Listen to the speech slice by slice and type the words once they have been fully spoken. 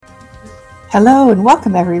Hello and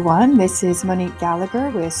welcome everyone. This is Monique Gallagher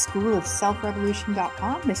with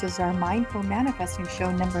schoolofselfrevolution.com. This is our Mindful Manifesting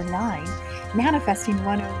Show number 9, Manifesting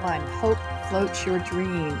 101, Hope Floats Your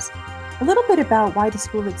Dreams. A little bit about why the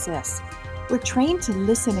school exists. We're trained to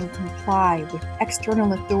listen and comply with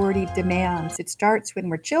external authority demands. It starts when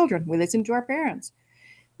we're children. We listen to our parents.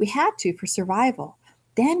 We had to for survival.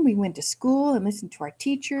 Then we went to school and listened to our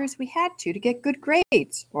teachers. We had to get good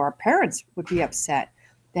grades, or our parents would be upset.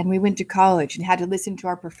 Then we went to college and had to listen to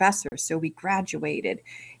our professors, so we graduated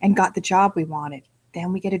and got the job we wanted.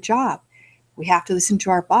 Then we get a job. We have to listen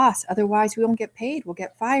to our boss, otherwise we won't get paid, we'll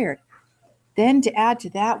get fired. Then to add to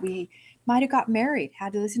that, we might have got married,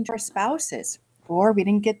 had to listen to our spouses, or we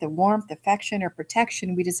didn't get the warmth, affection, or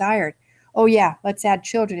protection we desired. Oh yeah, let's add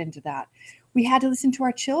children into that. We had to listen to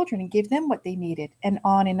our children and give them what they needed, and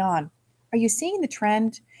on and on. Are you seeing the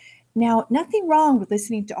trend? Now, nothing wrong with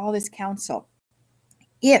listening to all this counsel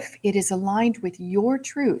if it is aligned with your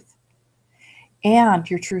truth and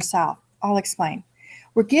your true self. I'll explain.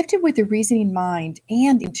 We're gifted with a reasoning mind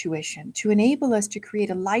and intuition to enable us to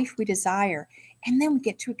create a life we desire, and then we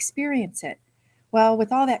get to experience it. Well,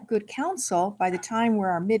 with all that good counsel, by the time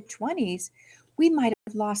we're our mid-20s, we might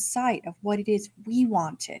have lost sight of what it is we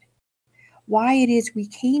wanted, why it is we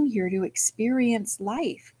came here to experience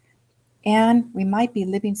life, and we might be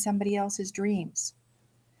living somebody else's dreams.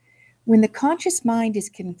 When the conscious mind is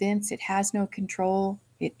convinced it has no control,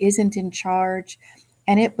 it isn't in charge,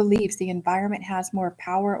 and it believes the environment has more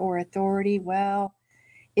power or authority, well,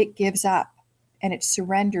 it gives up and it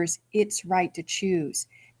surrenders its right to choose.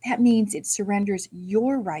 That means it surrenders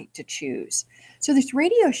your right to choose. So this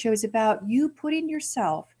radio show is about you putting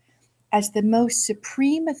yourself as the most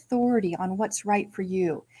supreme authority on what's right for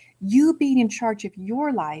you. You being in charge of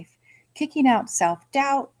your life, kicking out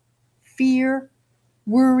self-doubt, fear,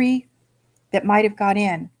 worry, that might have got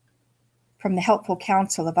in from the helpful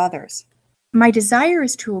counsel of others. My desire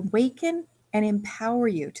is to awaken and empower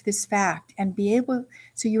you to this fact and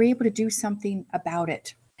so you're able to do something about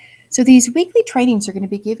it. So these weekly trainings are going to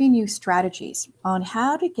be giving you strategies on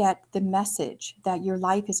how to get the message that your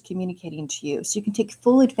life is communicating to you so you can take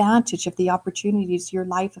full advantage of the opportunities your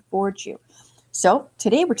life affords you. So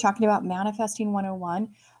today we're talking about Manifesting 101,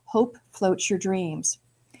 Hope Floats Your Dreams.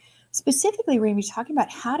 Specifically, we're going to be talking about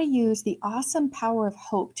how to use the awesome power of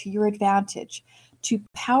hope to your advantage, to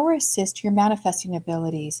power assist your manifesting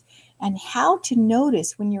abilities, and how to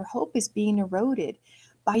notice when your hope is being eroded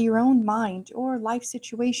by your own mind or life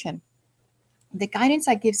situation. The guidance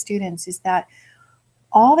I give students is that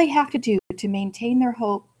all they have to do to maintain their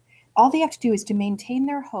hope, is to maintain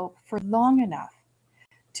their hope for long enough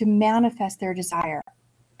to manifest their desire.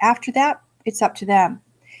 After that, it's up to them.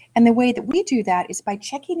 And the way that we do that is by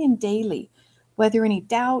checking in daily, whether any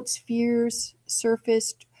doubts, fears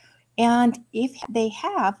surfaced, and if they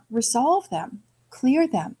have, resolve them, clear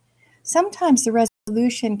them. Sometimes the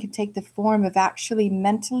resolution can take the form of actually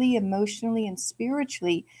mentally, emotionally, and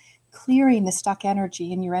spiritually clearing the stuck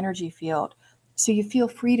energy in your energy field so you feel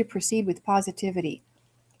free to proceed with positivity.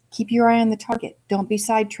 Keep your eye on the target. Don't be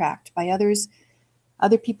sidetracked by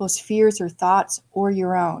other people's fears or thoughts or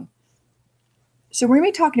your own. So we're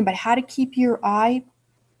going to be talking about how to keep your eye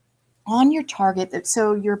on your target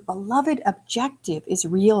so your beloved objective is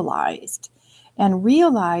realized, and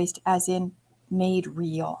realized as in made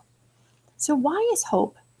real. So why is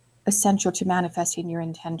hope essential to manifesting your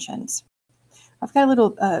intentions? I've got a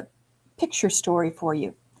little picture story for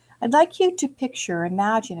you. I'd like you to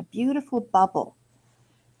imagine a beautiful bubble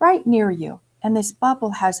right near you, and this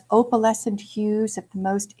bubble has opalescent hues of the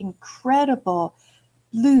most incredible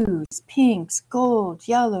blues, pinks, gold,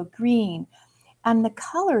 yellow, green, and the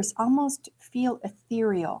colors almost feel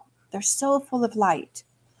ethereal. They're so full of light.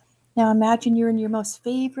 Now imagine you're in your most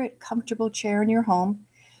favorite comfortable chair in your home.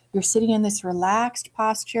 You're sitting in this relaxed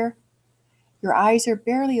posture. Your eyes are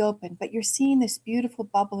barely open, but you're seeing this beautiful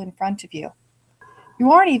bubble in front of you.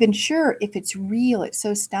 You aren't even sure if it's real. It's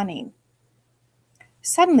so stunning.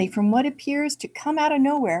 Suddenly, from what appears to come out of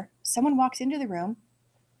nowhere, someone walks into the room.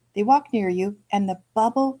 They walk near you, and the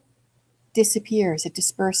bubble disappears. It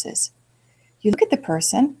disperses. You look at the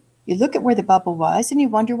person, you look at where the bubble was, and you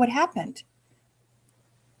wonder what happened.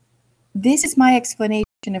 This is my explanation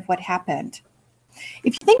of what happened.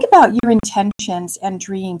 If you think about your intentions and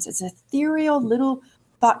dreams as ethereal little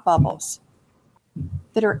thought bubbles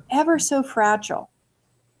that are ever so fragile,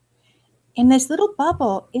 and this little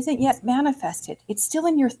bubble isn't yet manifested. It's still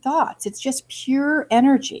in your thoughts. It's just pure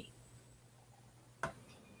energy.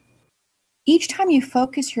 Each time you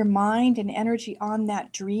focus your mind and energy on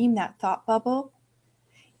that dream, that thought bubble,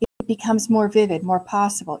 it becomes more vivid, more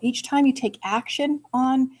possible. Each time you take action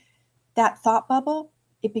on that thought bubble,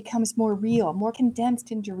 it becomes more real, more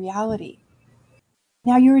condensed into reality.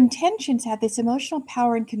 Now, your intentions have this emotional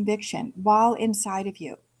power and conviction while inside of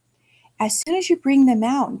you. As soon as you bring them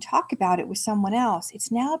out and talk about it with someone else,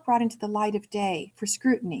 it's now brought into the light of day for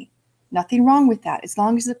scrutiny. Nothing wrong with that, as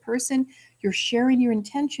long as the person you're sharing your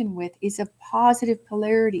intention with is of positive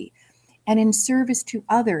polarity and in service to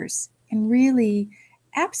others and really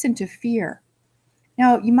absent of fear.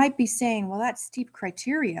 Now, you might be saying, well, that's steep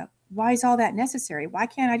criteria. Why is all that necessary? Why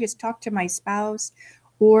can't I just talk to my spouse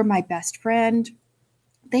or my best friend?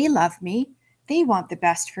 They love me. They want the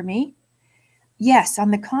best for me. Yes,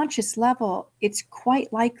 on the conscious level, it's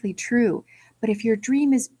quite likely true. But if your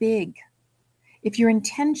dream is big, if your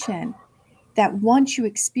intention that once you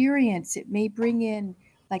experience it may bring in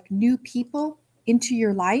like new people into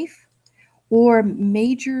your life or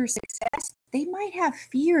major success, they might have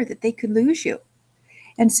fear that they could lose you.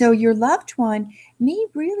 And so your loved one may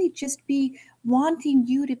really just be wanting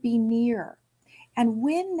you to be near. And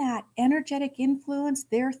when that energetic influence,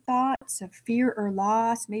 their thoughts of fear or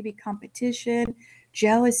loss, maybe competition,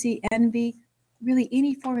 jealousy, envy, really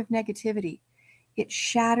any form of negativity, it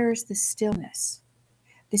shatters the stillness.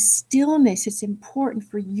 The stillness is important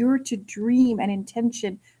for your to dream and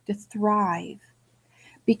intention to thrive,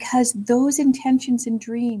 because those intentions and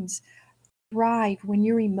dreams thrive when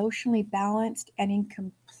you're emotionally balanced and in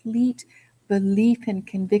complete belief and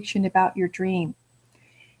conviction about your dream.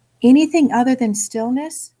 Anything other than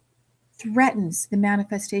stillness threatens the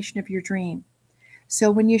manifestation of your dream.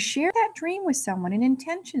 So when you share that dream with someone, an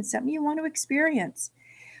intention, something you want to experience,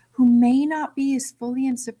 who may not be as fully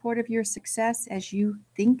in support of your success as you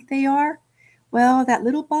think they are, well, that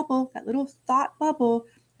little bubble, that little thought bubble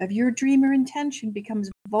of your dream or intention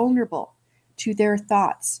becomes vulnerable to their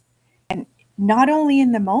thoughts. And not only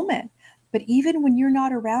in the moment, but even when you're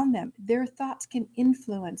not around them, their thoughts can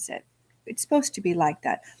influence it. It's supposed to be like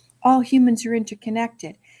that. All humans are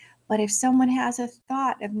interconnected. But if someone has a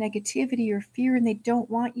thought of negativity or fear and they don't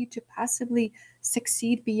want you to possibly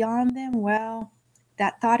succeed beyond them, well,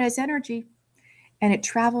 that thought has energy and it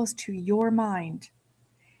travels to your mind.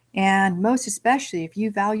 And most especially if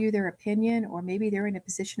you value their opinion, or maybe they're in a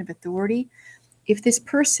position of authority, if this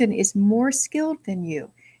person is more skilled than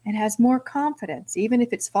you and has more confidence, even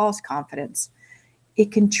if it's false confidence,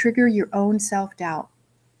 it can trigger your own self-doubt.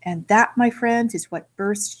 And that, my friends, is what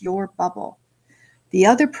bursts your bubble. The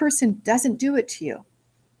other person doesn't do it to you.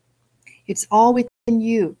 It's all within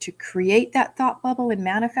you to create that thought bubble and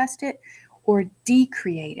manifest it or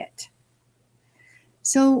decreate it.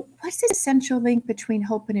 So what's the essential link between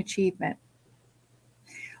hope and achievement?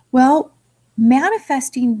 Well,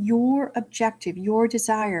 manifesting your objective, your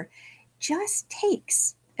desire, just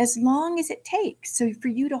takes as long as it takes. So for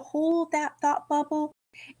you to hold that thought bubble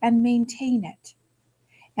and maintain it.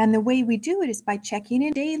 And the way we do it is by checking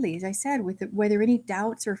in daily, as I said, with whether any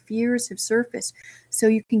doubts or fears have surfaced, so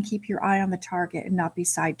you can keep your eye on the target and not be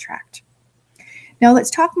sidetracked. Now let's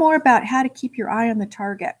talk more about how to keep your eye on the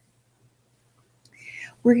target.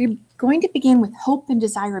 We're going to begin with hope and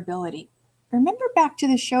desirability. Remember back to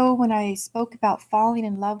the show when I spoke about falling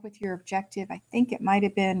in love with your objective? I think it might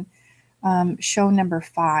have been show number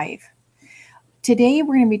 5. Today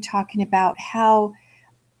we're going to be talking about how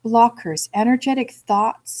blockers, energetic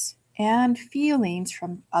thoughts and feelings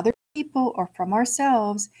from other people or from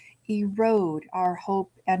ourselves erode our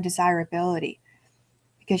hope and desirability.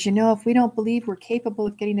 Because if we don't believe we're capable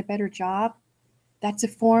of getting a better job, that's a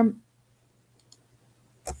form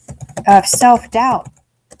of self-doubt.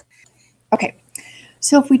 Okay,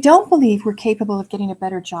 so if we don't believe we're capable of getting a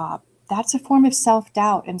better job, that's a form of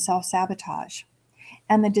self-doubt and self-sabotage.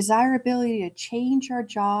 And the desirability to change our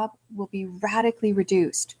job will be radically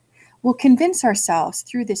reduced. We'll convince ourselves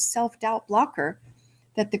through this self-doubt blocker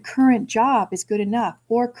that the current job is good enough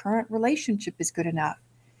or current relationship is good enough.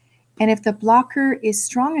 And if the blocker is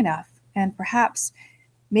strong enough and perhaps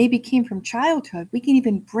maybe came from childhood, we can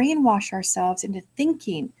even brainwash ourselves into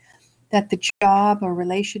thinking that the job or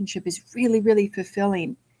relationship is really, really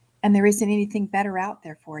fulfilling and there isn't anything better out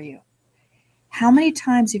there for you. How many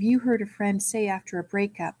times have you heard a friend say after a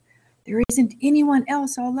breakup, there isn't anyone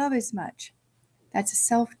else I'll love as much? That's a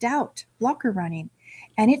self-doubt blocker running,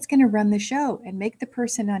 and it's going to run the show and make the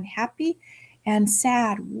person unhappy and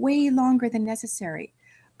sad way longer than necessary,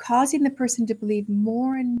 causing the person to believe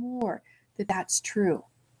more and more that that's true,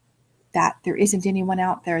 that there isn't anyone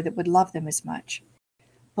out there that would love them as much.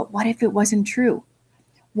 But what if it wasn't true?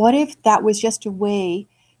 What if that was just a way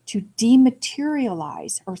to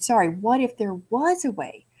what if there was a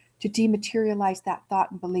way to dematerialize that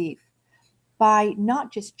thought and belief? by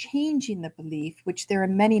not just changing the belief, which there are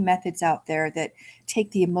many methods out there that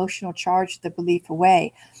take the emotional charge of the belief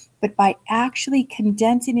away, but by actually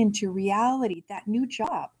condensing into reality that new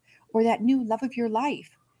job or that new love of your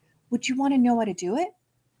life. Would you want to know how to do it?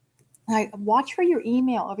 Watch for your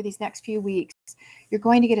email over these next few weeks. You're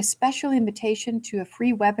going to get a special invitation to a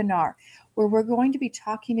free webinar where we're going to be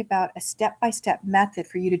talking about a step-by-step method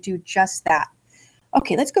for you to do just that.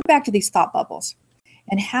 Okay, let's go back to these thought bubbles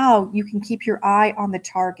and how you can keep your eye on the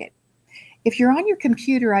target. If you're on your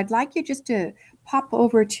computer, I'd like you just to pop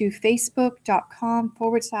over to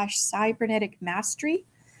facebook.com/cybernetic mastery.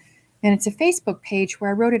 And it's a Facebook page where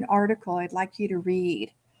I wrote an article I'd like you to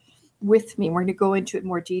read with me. We're going to go into it in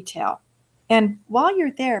more detail. And while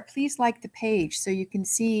you're there, please like the page so you can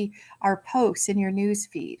see our posts in your news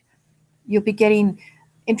feed. You'll be getting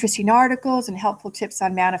interesting articles and helpful tips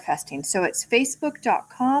on manifesting. So it's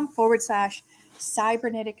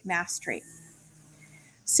facebook.com/cybernetic mastery.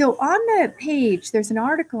 So on the page, there's an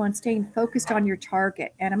article on staying focused on your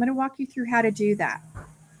target, and I'm going to walk you through how to do that.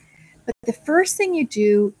 But the first thing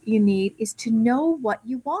you need is to know what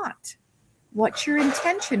you want. What's your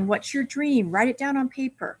intention? What's your dream? Write it down on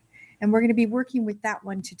paper. And we're going to be working with that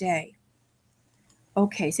one today.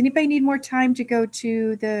 Okay, does anybody need more time to go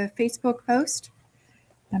to the Facebook post?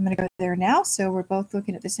 I'm going to go there now, so we're both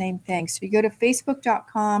looking at the same thing. So you go to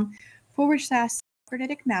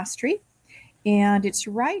facebook.com/cybernetic mastery, and it's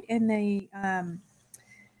right in the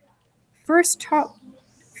first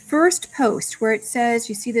post where it says,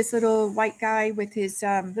 you see this little white guy with his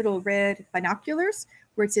little red binoculars,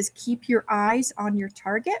 where it says, keep your eyes on your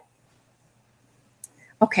target.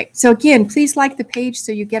 Okay, so again, please like the page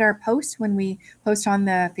so you get our posts when we post on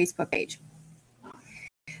the Facebook page.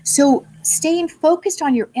 So staying focused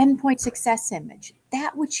on your endpoint success image,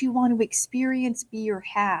 that which you want to experience, be, or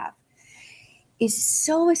have, is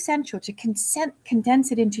so essential to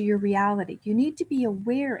condense it into your reality. You need to be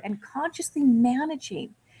aware and consciously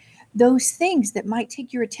managing those things that might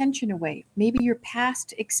take your attention away. Maybe your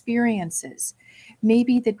past experiences,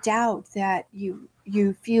 maybe the doubt that you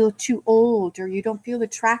feel too old, or you don't feel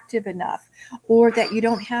attractive enough, or that you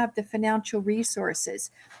don't have the financial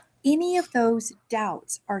resources. Any of those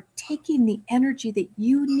doubts are taking the energy that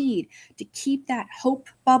you need to keep that hope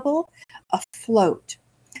bubble afloat.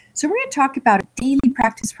 So we're going to talk about a daily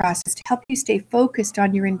practice process to help you stay focused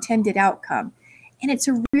on your intended outcome. And it's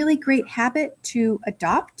a really great habit to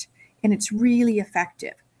adopt, and it's really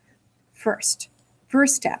effective. First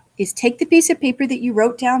step is take the piece of paper that you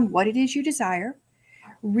wrote down what it is you desire.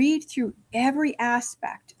 Read through every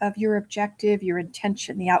aspect of your objective, your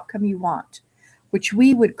intention, the outcome you want, which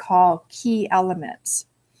we would call key elements.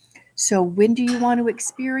 So when do you want to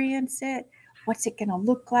experience it? What's it going to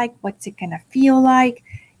look like? What's it going to feel like?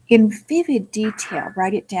 In vivid detail,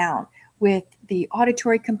 write it down with the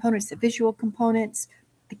auditory components, the visual components,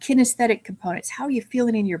 the kinesthetic components. How are you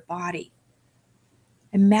feeling in your body?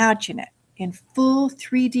 Imagine it in full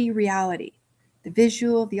 3D reality, the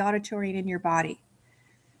visual, the auditory, and in your body.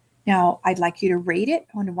 Now, I'd like you to rate it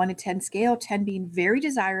on a 1 to 10 scale, 10 being very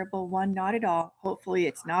desirable, 1 not at all. Hopefully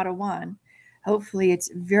it's not a 1. Hopefully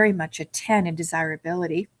it's very much a 10 in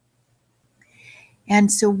desirability.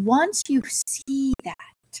 And so once you see that,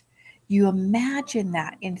 you imagine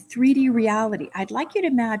that in 3D reality, I'd like you to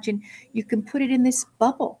imagine you can put it in this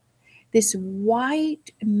bubble, this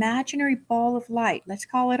white imaginary ball of light. Let's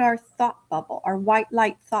call it our thought bubble, our white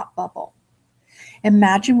light thought bubble.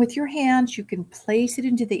 Imagine with your hands, you can place it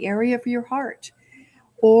into the area of your heart.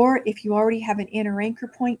 Or if you already have an inner anchor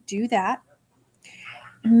point, do that.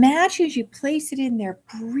 Imagine as you place it in there,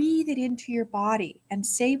 breathe it into your body and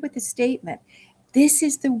say with a statement, this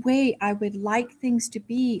is the way I would like things to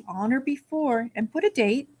be on or before, and put a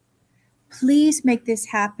date. Please make this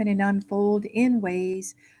happen and unfold in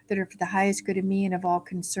ways that are for the highest good of me and of all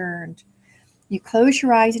concerned. You close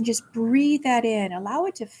your eyes and just breathe that in. Allow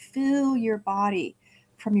it to fill your body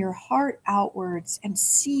from your heart outwards and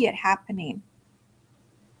see it happening.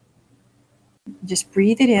 Just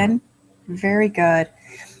breathe it in. Very good.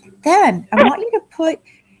 Then I want you to put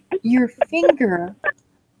your finger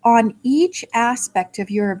on each aspect of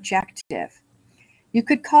your objective. You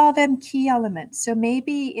could call them key elements. So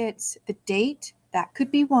maybe it's the date, that could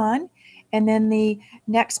be one. And then the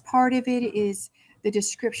next part of it is the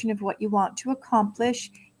description of what you want to accomplish.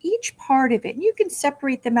 Each part of it, and you can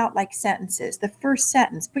separate them out like sentences. The first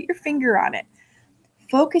sentence, put your finger on it,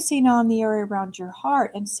 focusing on the area around your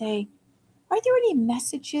heart and say, are there any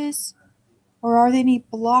messages or are there any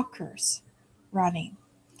blockers running?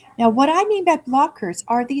 Now, what I mean by blockers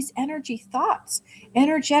are these energy thoughts,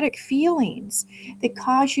 energetic feelings that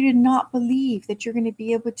cause you to not believe that you're going to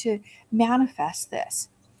be able to manifest this.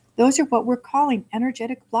 Those are what we're calling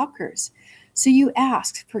energetic blockers. So you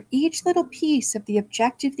ask for each little piece of the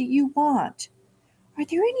objective that you want, are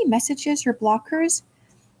there any messages or blockers?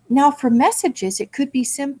 Now, for messages, it could be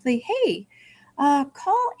simply, hey,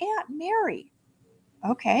 call Aunt Mary.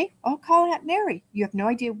 Okay, I'll call Aunt Mary. You have no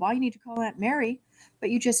idea why you need to call Aunt Mary, but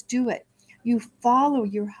you just do it. You follow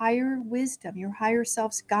your higher wisdom, your higher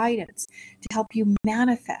self's guidance to help you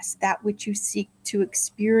manifest that which you seek to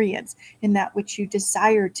experience and that which you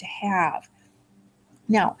desire to have.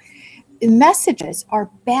 Now, messages are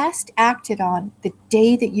best acted on the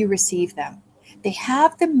day that you receive them. They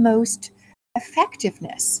have the most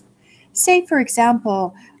effectiveness. Say, for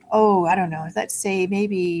example, oh, I don't know, let's say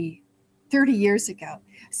maybe 30 years ago,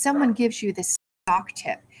 someone gives you this stock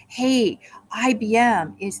tip. Hey,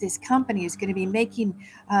 IBM is this company is going to be making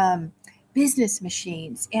business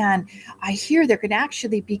machines, and I hear they're going to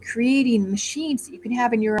actually be creating machines that you can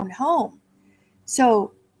have in your own home.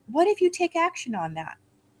 So, what if you take action on that?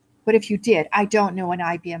 What if you did? I don't know when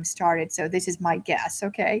IBM started, so this is my guess,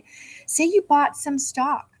 okay? Say you bought some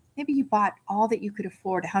stock. Maybe you bought all that you could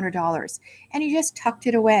afford, $100, and you just tucked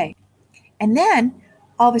it away. And then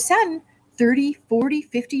all of a sudden, 30, 40,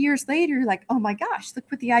 50 years later, you're like, oh my gosh, look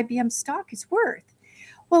what the IBM stock is worth.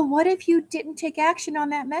 Well, what if you didn't take action on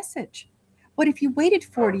that message? What if you waited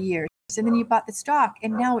 40 years and then you bought the stock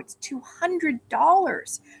and now it's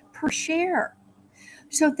 $200 per share?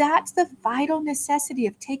 So that's the vital necessity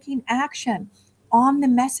of taking action on the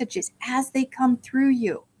messages as they come through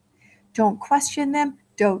you. Don't question them,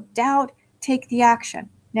 don't doubt, take the action.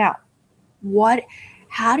 Now,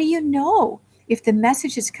 how do you know if the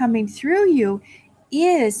message is coming through you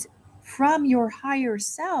is from your higher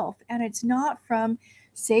self and it's not from,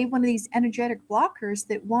 say, one of these energetic blockers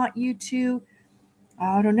that want you to,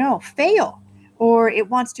 I don't know, fail, or it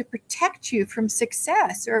wants to protect you from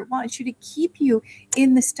success, or it wants you to keep you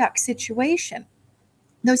in the stuck situation?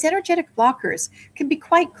 Those energetic blockers can be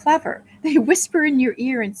quite clever. They whisper in your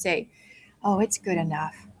ear and say, oh, it's good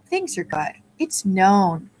enough. Things are good. It's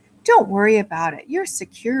known. Don't worry about it. You're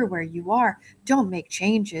secure where you are. Don't make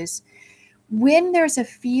changes. When there's a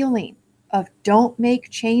feeling of don't make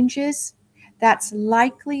changes, that's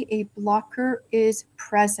likely a blocker is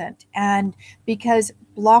present. And because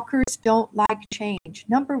blockers don't like change,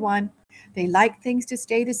 number one, they like things to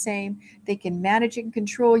stay the same. They can manage and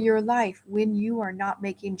control your life when you are not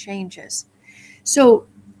making changes. So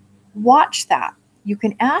watch that. You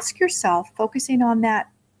can ask yourself, focusing on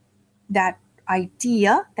that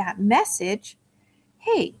idea, that message,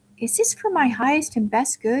 hey, is this for my highest and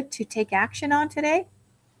best good to take action on today?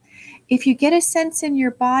 If you get a sense in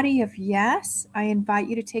your body of yes, I invite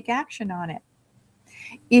you to take action on it.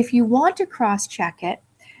 If you want to cross-check it,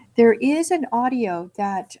 there is an audio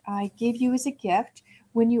that I give you as a gift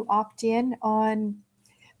when you opt in on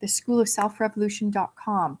the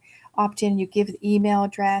schoolofselfrevolution.com. Opt in, you give the email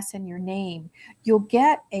address and your name. You'll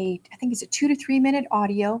get I think it's a 2 to 3 minute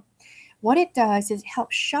audio. What it does is it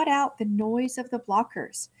helps shut out the noise of the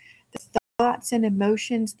blockers, the thoughts and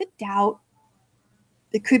emotions, the doubt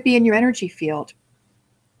that could be in your energy field.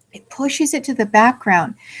 It pushes it to the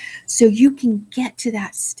background so you can get to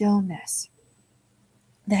that stillness,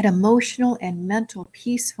 that emotional and mental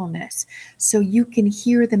peacefulness, so you can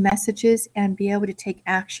hear the messages and be able to take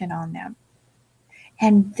action on them.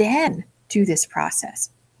 And then do this process.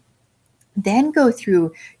 Then go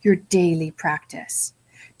through your daily practice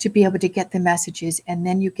to be able to get the messages, and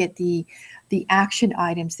then you get the action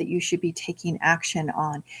items that you should be taking action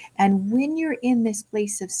on. And when you're in this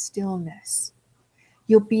place of stillness,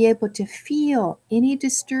 you'll be able to feel any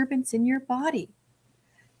disturbance in your body.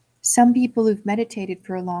 Some people who've meditated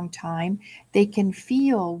for a long time, they can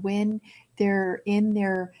feel when they're in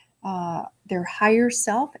their higher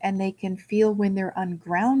self, and they can feel when they're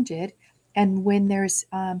ungrounded and when there's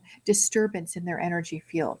disturbance in their energy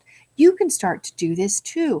field. You can start to do this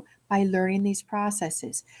too by learning these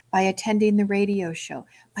processes, by attending the radio show,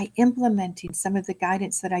 by implementing some of the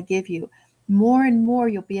guidance that I give you. More and more,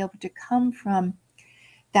 you'll be able to come from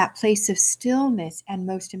that place of stillness, and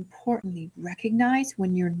most importantly, recognize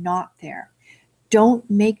when you're not there. Don't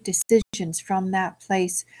make decisions from that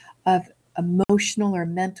place of emotional or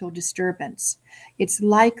mental disturbance. It's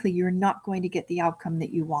likely you're not going to get the outcome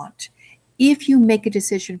that you want. If you make a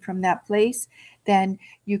decision from that place, then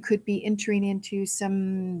you could be entering into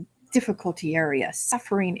some difficulty area,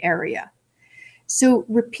 suffering area. So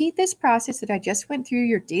repeat this process that I just went through,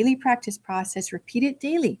 your daily practice process. Repeat it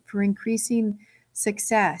daily for increasing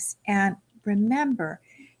success. And remember,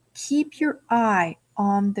 keep your eye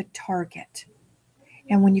on the target.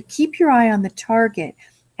 And when you keep your eye on the target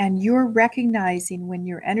and you're recognizing when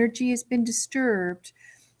your energy has been disturbed,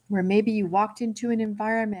 where maybe you walked into an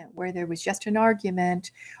environment where there was just an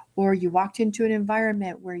argument, or you walked into an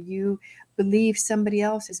environment where you believe somebody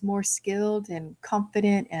else is more skilled and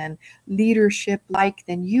confident and leadership-like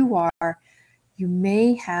than you are, you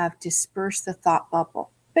may have dispersed the thought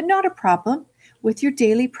bubble. But not a problem. With your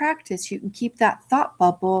daily practice, you can keep that thought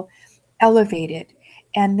bubble elevated.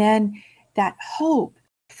 And then that hope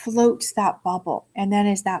floats that bubble. And then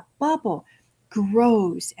as that bubble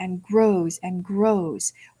grows and grows and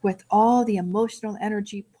grows with all the emotional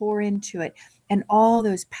energy pour into it and all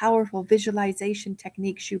those powerful visualization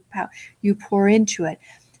techniques you pour into it,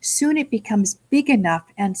 soon it becomes big enough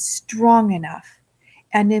and strong enough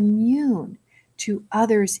and immune to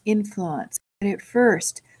others' influence. But at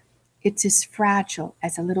first, it's as fragile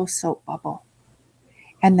as a little soap bubble.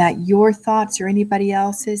 And that your thoughts or anybody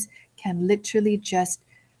else's can literally just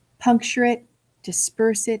puncture it,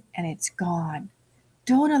 disperse it, and it's gone.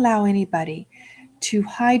 Don't allow anybody to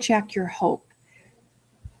hijack your hope.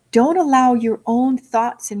 Don't allow your own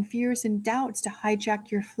thoughts and fears and doubts to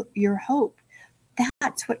hijack your hope.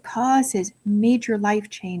 That's what causes major life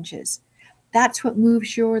changes. That's what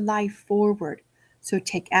moves your life forward. So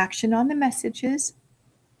take action on the messages.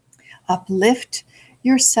 Uplift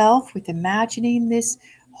yourself with imagining this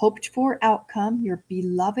hoped for outcome, your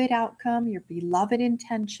beloved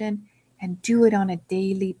intention, and do it on a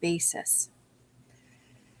daily basis.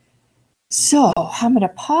 So I'm going to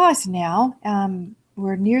pause now.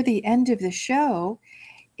 We're near the end of the show,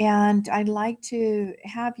 and I'd like to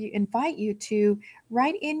invite you to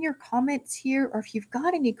write in your comments here, or if you've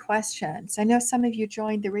got any questions. I know some of you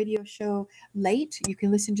joined the radio show late. You can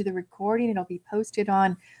listen to the recording. It'll be posted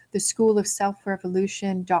on the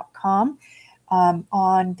schoolofselfrevolution.com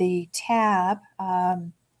on the tab,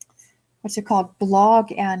 what's it called?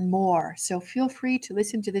 Blog and more. So feel free to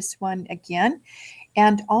listen to this one again,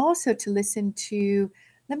 and also to listen to,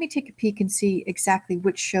 let me take a peek and see exactly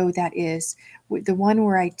which show that is, the one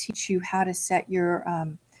where I teach you how to set your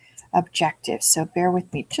objectives. So bear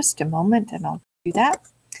with me just a moment and I'll do that.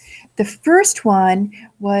 The first one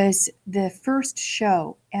was the first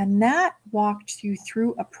show, and that walked you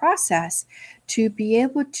through a process to be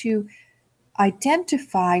able to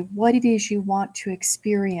identify what it is you want to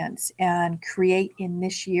experience and create in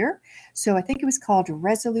this year. So I think it was called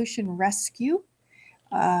Resolution Rescue,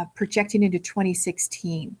 projecting into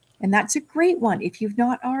 2016. And that's a great one if you've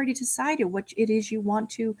not already decided what it is you want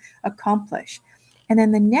to accomplish. And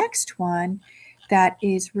then the next one that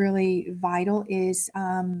is really vital is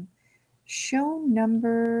show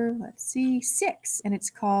number, 6, and it's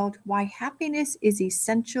called Why Happiness is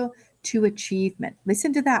Essential to Achievement.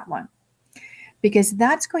 Listen to that one, because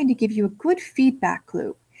that's going to give you a good feedback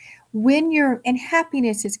loop. And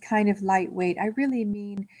happiness is kind of lightweight. I really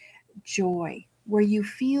mean joy, where you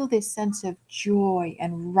feel this sense of joy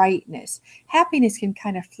and rightness. Happiness can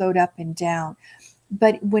kind of float up and down.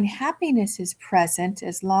 But when happiness is present,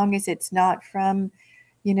 as long as it's not from,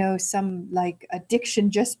 some like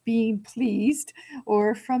addiction just being pleased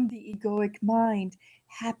or from the egoic mind,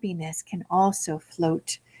 happiness can also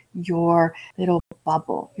float your little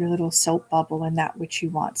bubble, your little soap bubble, and that which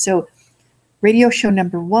you want. So radio show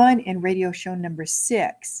number 1 and radio show number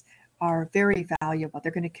 6 are very valuable.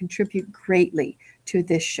 They're going to contribute greatly to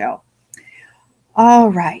this show.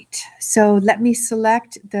 All right. So let me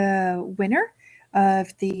select the winner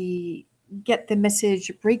of the Get the Message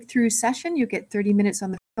Breakthrough session. You get 30 minutes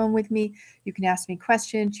on the phone with me. You can ask me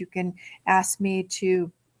questions. You can ask me to,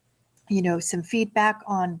 some feedback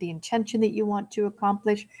on the intention that you want to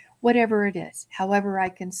accomplish, whatever it is, however I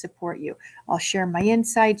can support you. I'll share my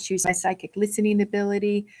insights, use my psychic listening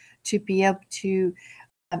ability to be able to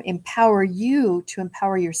empower you to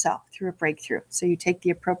empower yourself through a breakthrough. So you take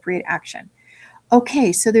the appropriate action.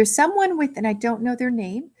 Okay, so there's someone with, and I don't know their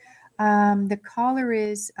name. The caller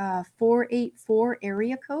is 484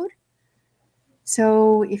 area code.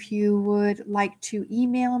 So if you would like to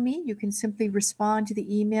email me, you can simply respond to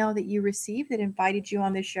the email that you received that invited you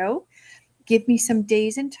on the show. Give me some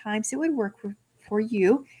days and times that would work for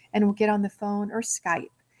you, and we'll get on the phone or Skype,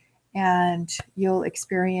 and you'll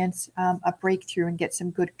experience a breakthrough and get some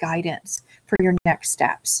good guidance for your next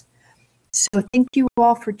steps. So thank you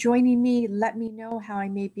all for joining me. Let me know how I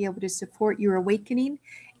may be able to support your awakening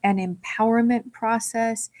and empowerment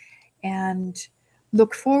process, and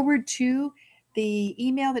look forward to the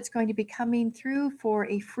email that's going to be coming through for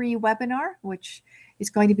a free webinar, which is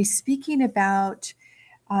going to be speaking about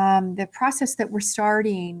the process that we're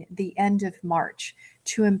starting the end of March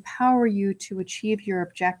to empower you to achieve your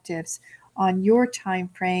objectives on your time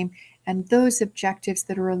frame and those objectives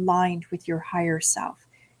that are aligned with your higher self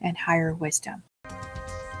and higher wisdom.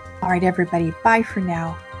 All right, everybody, bye for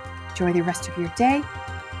now. Enjoy the rest of your day.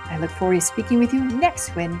 I look forward to speaking with you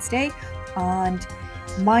next Wednesday on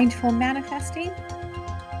Mindful Manifesting.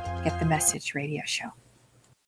 Get the Message radio show.